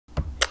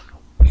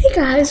Hey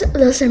guys,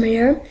 the Simmer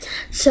here.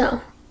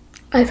 So,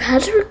 I've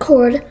had to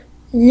record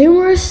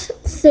numerous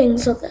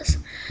things of this.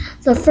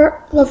 The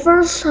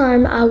first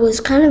time I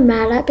was kind of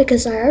mad at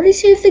because I already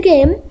saved the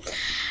game.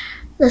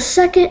 The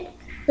second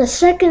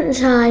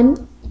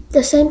time,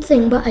 the same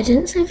thing, but I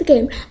didn't save the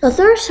game. The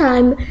third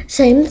time,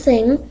 same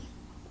thing.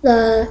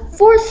 The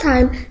fourth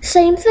time,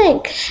 same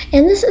thing.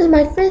 And this is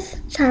my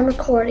fifth time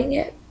recording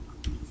it.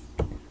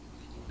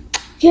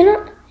 You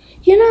know,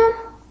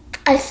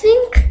 I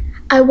think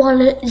I want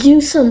to do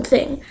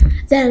something,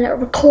 then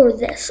record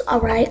this,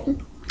 alright?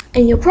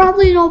 And you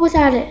probably know what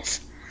that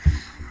is.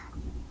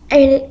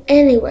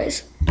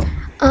 Anyways,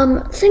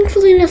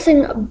 thankfully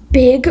nothing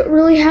big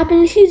really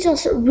happened. He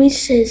just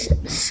reached his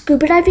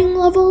scuba diving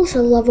level,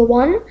 so level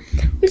 1,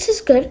 which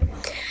is good.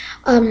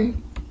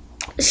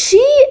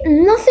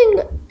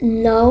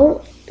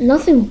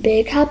 Nothing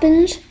big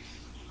happened.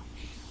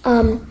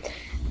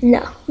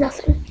 No,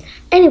 nothing.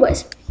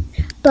 Anyways,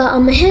 but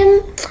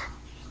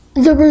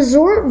the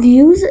resort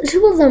views,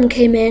 2 of them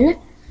came in.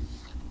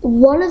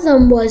 One of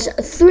them was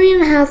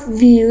 3.5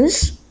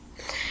 views.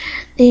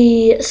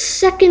 The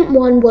second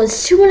one was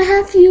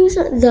 2.5 views.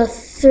 The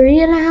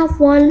 3.5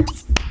 one,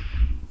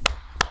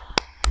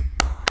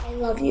 I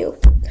love you.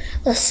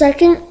 The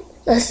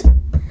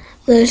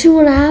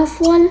 2.5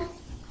 one,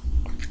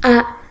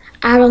 I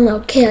don't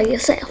know, kill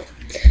yourself.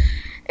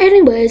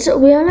 Anyways,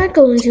 we are not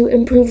going to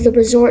improve the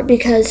resort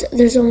because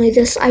there's only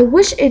this. I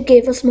wish it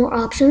gave us more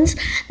options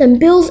than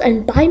build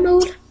and buy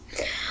mode.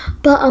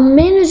 But I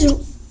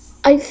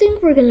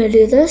think we're gonna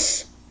do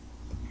this.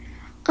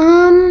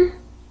 We'll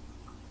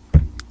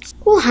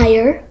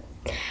hire.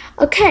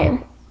 Okay.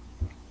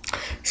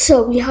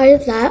 So we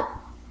hired that.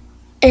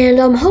 And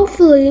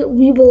hopefully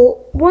we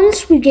will,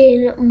 once we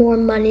gain more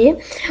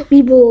money,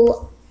 we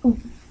will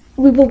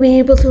be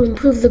able to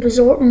improve the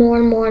resort more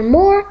and more and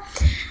more.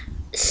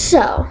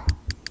 So,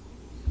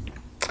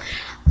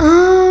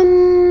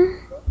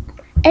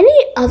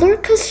 any other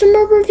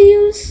customer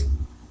reviews?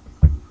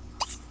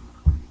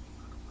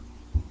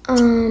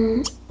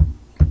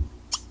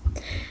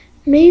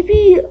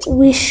 Maybe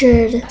we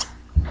should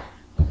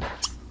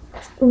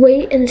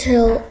wait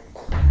until,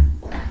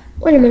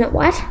 wait a minute,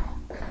 what?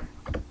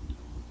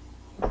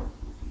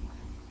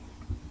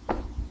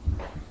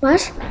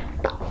 What?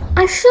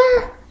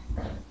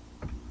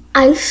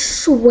 I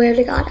swear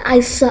to God, I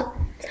saw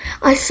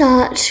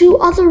 2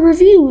 other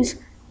reviews.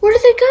 Where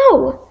did they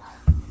go?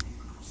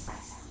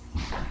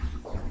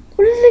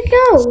 Where did they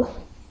go?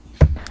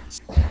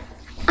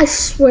 I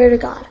swear to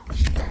God.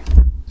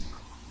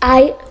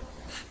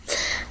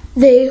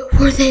 They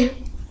were there.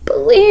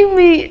 Believe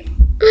me.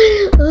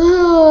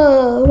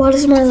 Why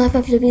does my life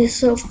have to be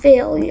so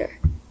failure?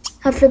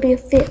 Have to be a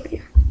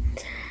failure?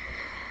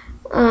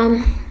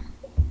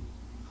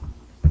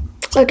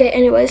 Okay,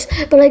 anyways,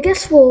 but I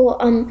guess we'll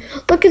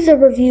look at the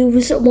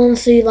reviews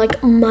once the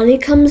money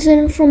comes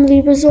in from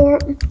the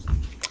resort.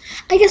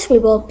 I guess we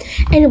will.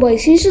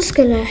 Anyways, he's just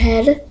gonna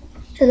head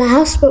to the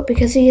houseboat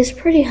because he is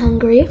pretty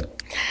hungry.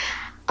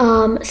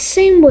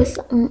 Same with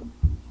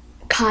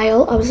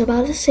Kyle. I was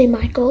about to say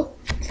Michael.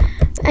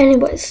 But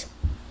anyways,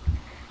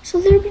 so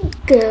there we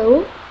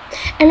go.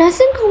 And I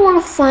think I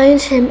want to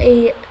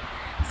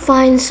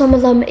find some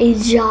of them a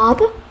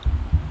job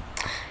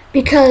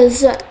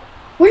because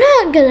we're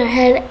not gonna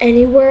head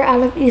anywhere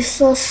out of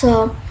Isla,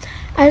 so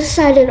I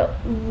decided,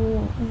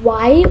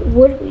 why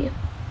would we?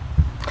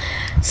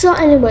 So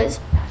anyways,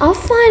 I'll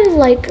find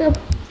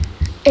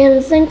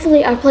and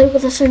thankfully I played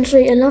with a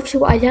century enough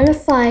to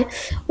identify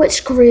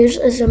which careers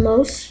is the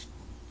most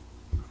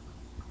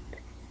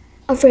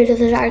afraid of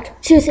the dark.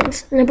 2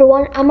 things. Number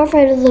 1, I'm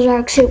afraid of the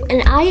dark too,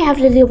 and I have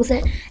to deal with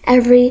it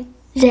every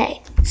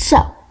day.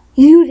 So,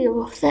 you deal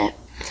with it.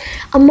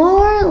 I'm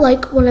more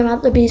when I'm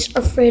at the beach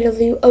afraid of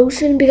the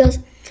ocean because,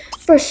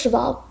 first of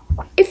all,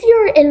 if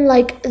you're in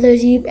the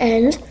deep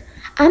end,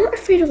 I'm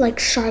afraid of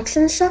sharks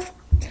and stuff.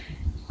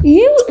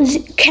 You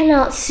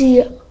cannot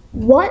see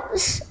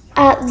what's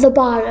at the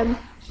bottom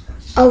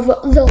of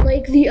the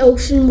lake, the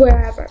ocean,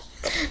 wherever.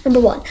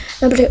 Number 1.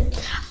 Number 2,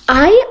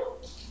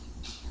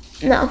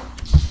 no.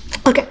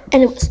 Okay,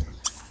 anyways,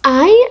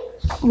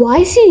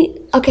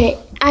 okay,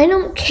 I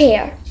don't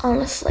care,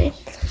 honestly.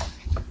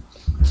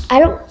 I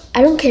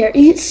don't care.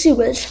 Eat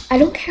sewage. I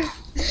don't care.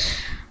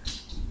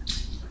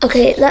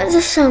 Okay, that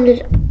just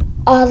sounded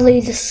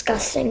oddly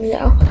disgusting,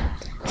 though.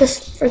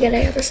 Just forget I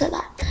ever said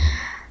that.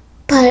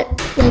 But,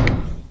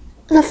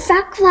 the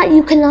fact that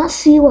you cannot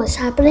see what's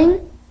happening,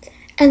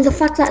 and the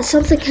fact that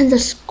something can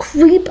just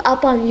creep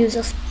up on you,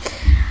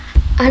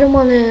 I don't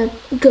want to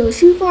go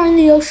too far in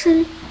the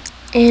ocean,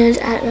 and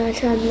at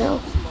nighttime,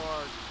 no.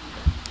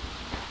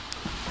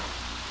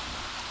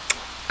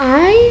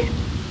 I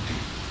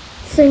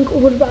think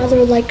would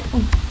rather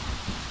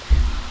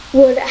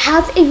would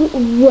have a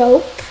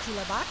rope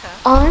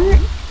on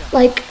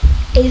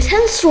a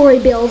 10-story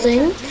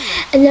building,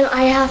 and then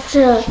I have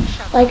to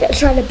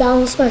try to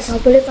balance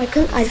myself, but if I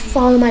couldn't, I'd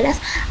fall on my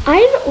death.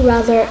 I'd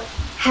rather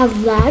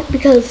have that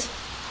because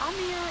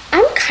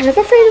I'm kind of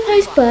afraid of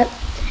heights, but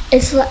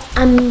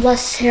I'm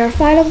less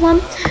terrified of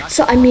them.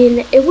 So I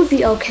mean, it would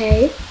be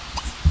okay,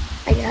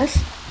 I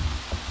guess.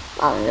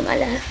 I'll end my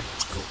death.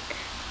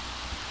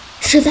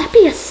 Should that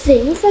be a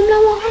thing from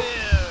now on?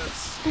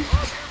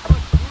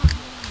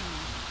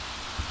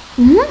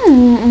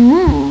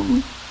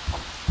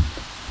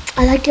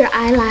 I like your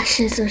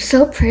eyelashes. They're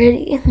so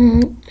pretty.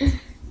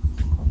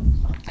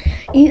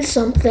 Eat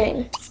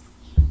something.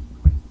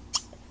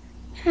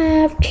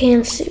 Have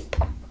canned soup.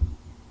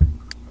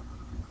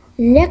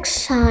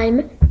 Next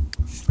time,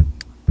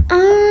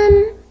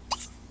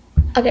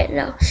 okay,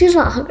 no, she's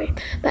not hungry.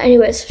 But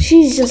anyways,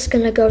 she's just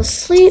gonna go to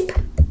sleep.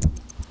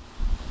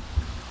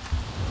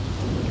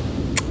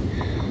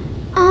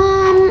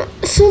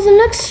 So the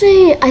next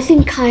day, I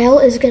think Kyle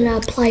is gonna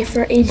apply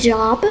for a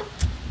job.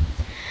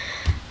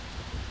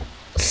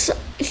 So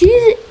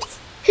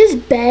his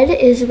bed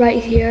is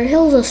right here.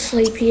 He'll just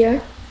sleep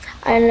here.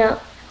 I know,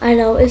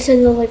 it's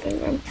in the living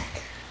room.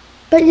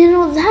 But you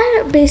know,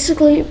 that'd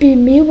basically be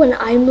me when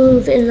I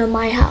move into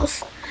my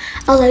house.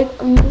 I'll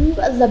like move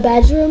the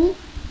bedroom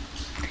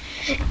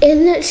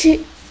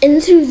into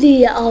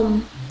the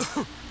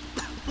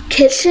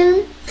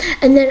kitchen,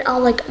 and then I'll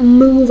like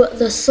move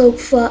the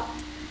sofa.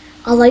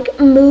 I'll like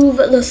move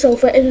the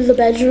sofa into the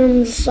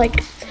bedroom, just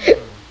like,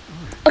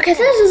 okay,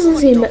 that doesn't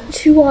seem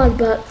too odd,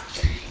 but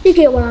you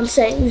get what I'm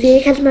saying. Do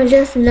you catch my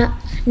drift?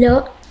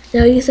 No,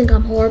 you think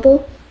I'm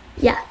horrible?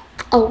 Yeah.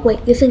 Oh wait,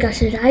 you think I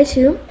should die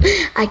too?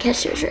 I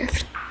catch your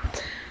drift.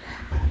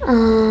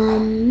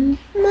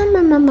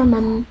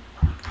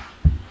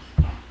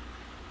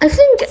 I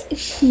think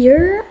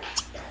here,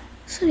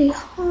 City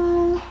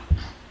Hall.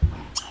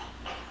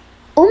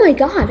 Oh my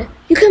God,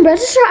 you can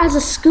register as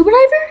a scuba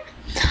diver?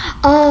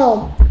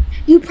 Oh,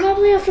 you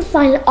probably have to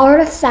find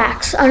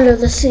artifacts under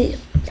the sea.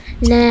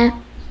 Nah.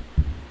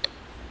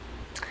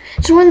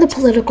 Join the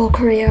political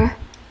career.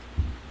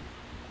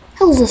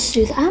 He'll just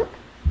do that.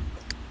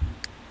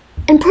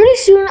 And pretty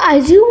soon,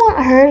 I do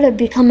want her to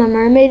become a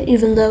mermaid,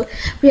 even though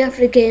we have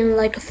to gain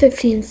like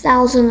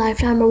 15,000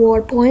 lifetime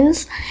reward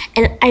points,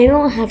 and I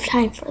don't have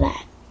time for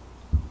that.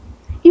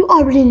 You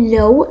already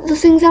know the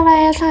things that I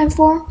have time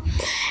for,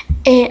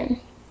 and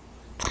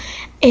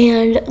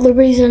the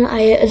reason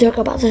I joke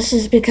about this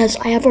is because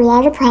I have a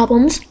lot of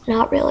problems.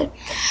 Not really,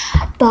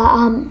 but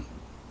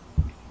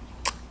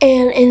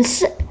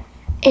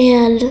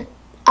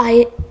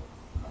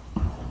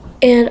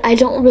and I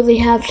don't really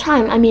have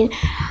time. I mean,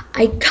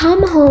 I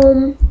come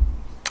home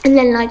and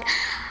then like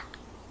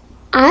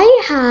I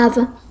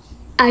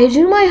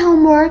do my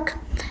homework,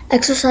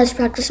 exercise,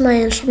 practice my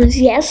instruments.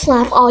 Yes,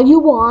 laugh all you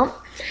want.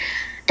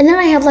 And then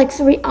I have like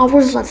 3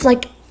 hours left,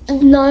 like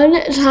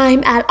none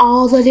time at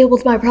all to deal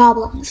with my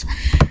problems.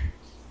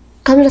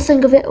 Come to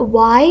think of it,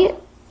 why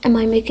am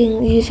I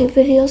making YouTube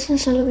videos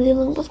instead of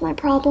dealing with my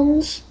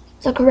problems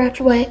the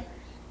correct way?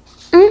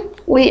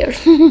 Weird.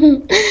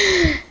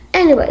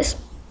 Anyways.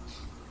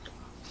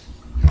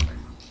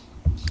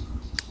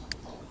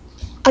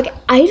 Okay,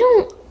 I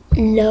don't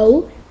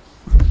know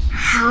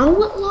how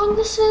long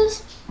this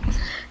is,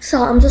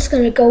 so I'm just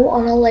gonna go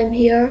on a limb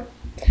here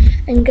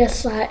and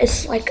guess that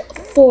it's like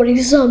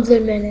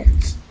 40-something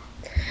minutes.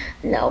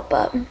 No,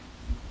 but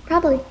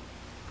probably.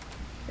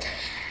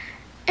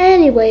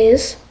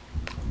 Anyways,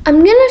 I'm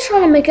gonna try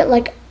to make it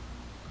like,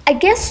 I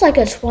guess like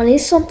a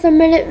 20-something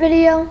minute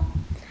video,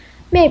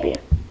 maybe.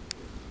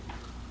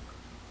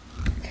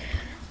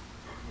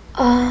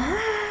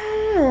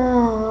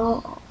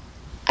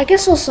 I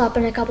guess we'll stop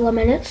in a couple of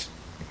minutes.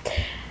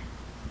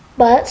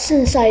 But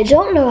since I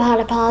don't know how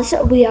to pause,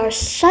 we are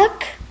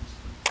stuck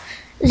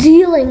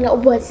dealing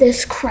with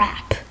this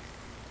crap.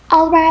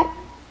 Alright.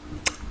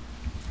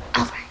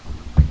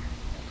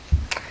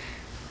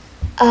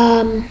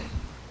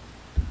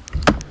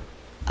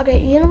 Okay,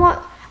 you know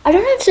what? I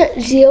don't have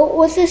to deal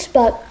with this,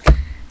 but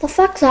the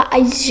fact that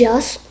I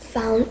just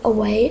found a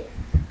way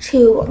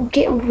to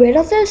get rid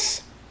of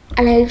this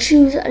and I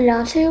choose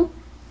not to,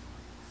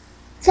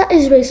 that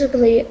is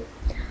basically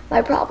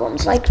my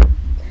problems. Like,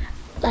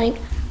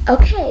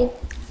 okay,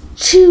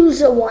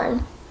 choose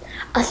one.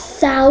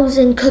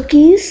 1,000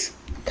 cookies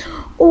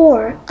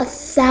or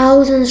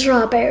 1,000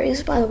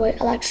 strawberries. By the way,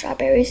 I like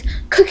strawberries.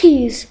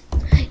 Cookies.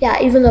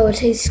 Yeah, even though it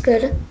tastes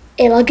good,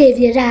 it'll give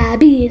you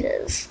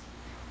diabetes.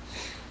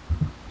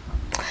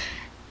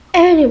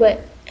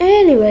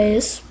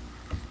 Anyways,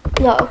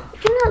 no,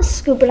 you're not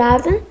scuba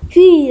diving.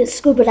 He is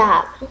scuba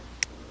diving.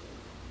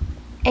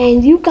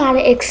 And you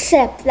gotta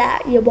accept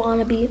that you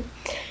wanna be.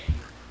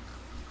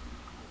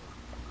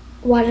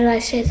 Why did I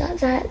say that?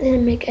 That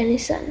didn't make any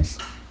sense.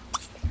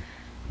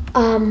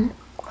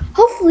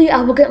 Hopefully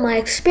I will get my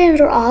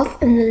expander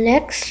off in the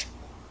next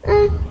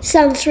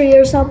century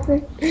or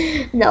something.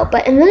 No,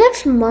 but in the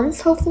next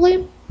month,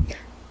 hopefully,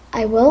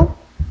 I will.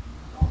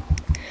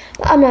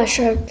 But I'm not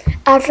sure.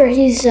 After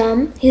he's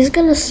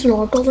gonna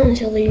snorkel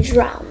until he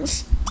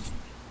drowns.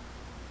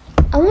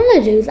 I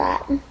wanna do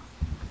that.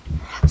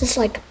 Just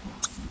like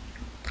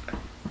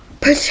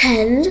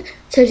pretend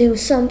to do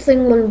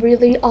something when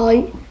really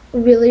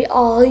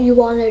all you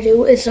want to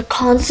do is the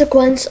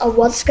consequence of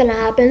what's going to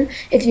happen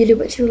if you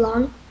do it too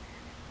long.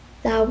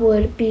 that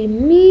would be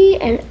me,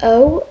 and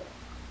oh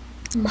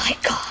my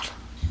god.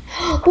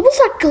 What was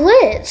that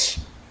glitch?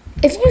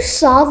 If you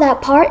saw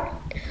that part,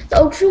 the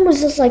ocean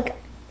was just like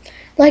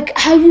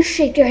how you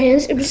shake your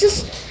hands. It was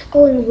just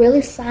going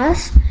really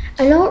fast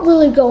and not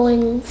really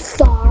going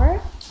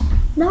far.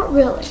 Not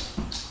really.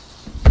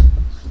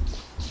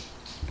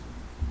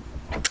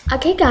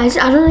 Okay guys,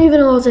 I don't even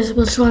know if this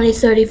was 20,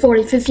 30,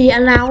 40, 50,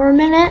 an hour, a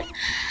minute.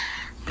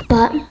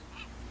 But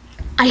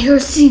I hear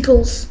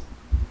seagulls.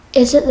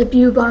 Is it the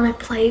bubonic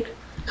plague?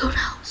 Who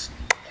knows?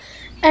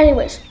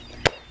 Anyways,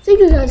 thank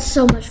you guys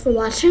so much for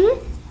watching.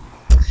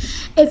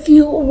 If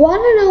you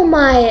want to know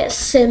my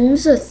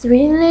Sims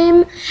 3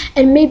 name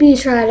and maybe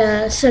try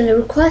to send a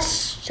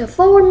request to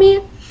forward me,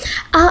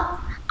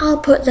 I'll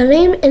put the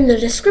name in the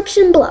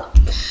description below,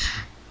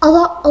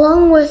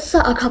 along with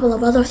a couple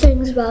of other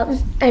things.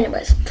 But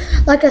anyways,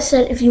 like I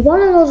said, if you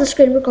want to know the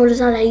screen recorders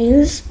that I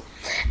use,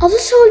 I'll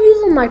just show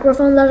you the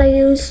microphone that I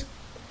use.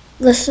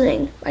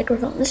 Listening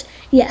microphones.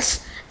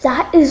 Yes,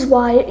 that is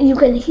why you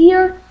can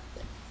hear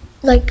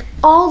like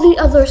all the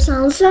other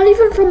sounds, not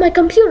even from my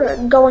computer,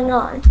 going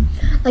on.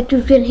 Like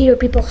you can hear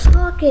people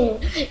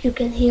talking, you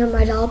can hear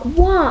my dog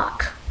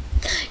walk,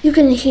 you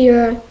can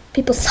hear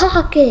people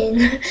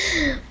talking,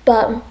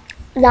 but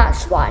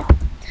that's why.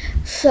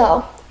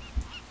 So,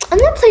 I'm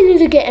not planning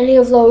to get any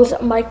of those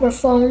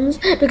microphones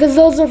because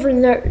those are for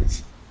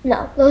nerds.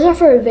 No, those are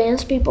for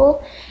advanced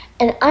people,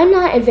 and I'm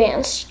not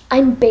advanced,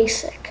 I'm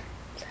basic.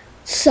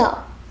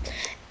 So,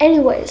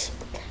 anyways,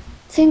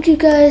 thank you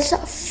guys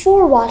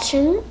for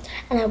watching,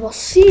 and I will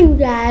see you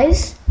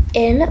guys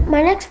in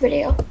my next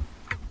video.